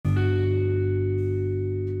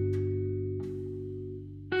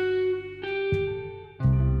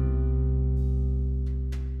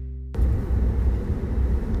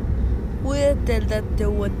get the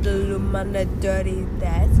with the loom and the dirty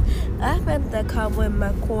dance. I spent the car with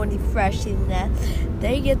my corny freshiness.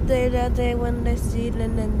 They get the when they see it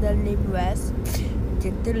in the lip rest.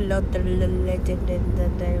 Get the lot of the legend in the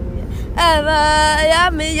day.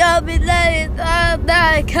 I'm you'll be late on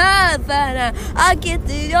that car. I get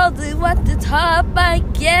the other what the top I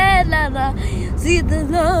get. See the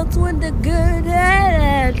notes when the good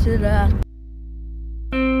head.